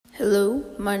Hello,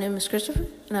 my name is Christopher,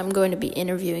 and I'm going to be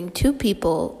interviewing two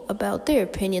people about their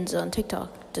opinions on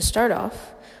TikTok. To start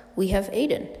off, we have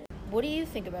Aiden. What do you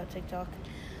think about TikTok?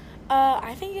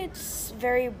 I think it's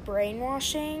very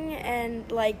brainwashing and,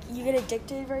 you get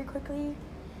addicted very quickly.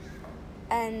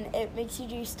 And it makes you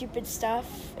do stupid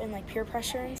stuff and, peer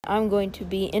pressure. I'm going to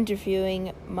be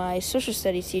interviewing my social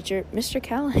studies teacher, Mr.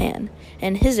 Callahan,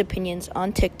 and his opinions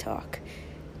on TikTok.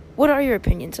 What are your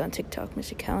opinions on TikTok,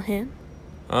 Mr. Callahan?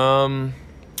 I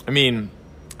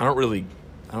don't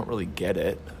really get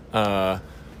it.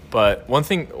 But one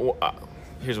thing,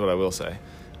 here's what I will say.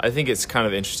 I think it's kind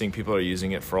of interesting. People are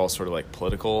using it for all sort of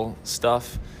political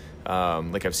stuff.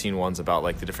 I've seen ones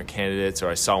about the different candidates, or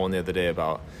I saw one the other day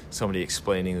about somebody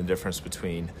explaining the difference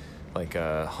between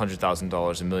 $100,000,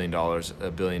 $1 million,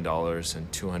 $1 billion,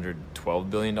 and $212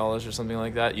 billion or something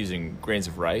like that, using grains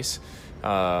of rice.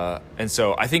 And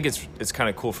so I think it's kind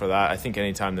of cool for that. I think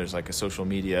anytime there's a social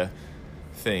media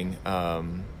thing, a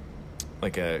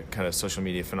kind of social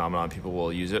media phenomenon, people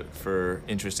will use it for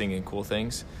interesting and cool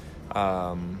things.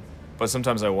 But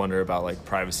sometimes I wonder about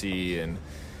privacy and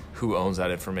who owns that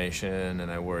information,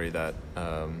 and I worry that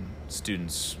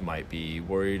students might be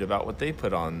worried about what they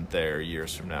put on there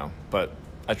years from now. But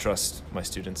I trust my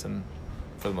students, and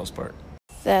for the most part.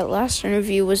 That last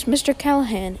interview was Mr.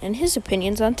 Callahan and his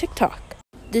opinions on TikTok.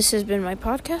 This has been my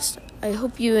podcast. I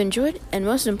hope you enjoyed, and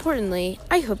most importantly,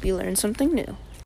 I hope you learned something new.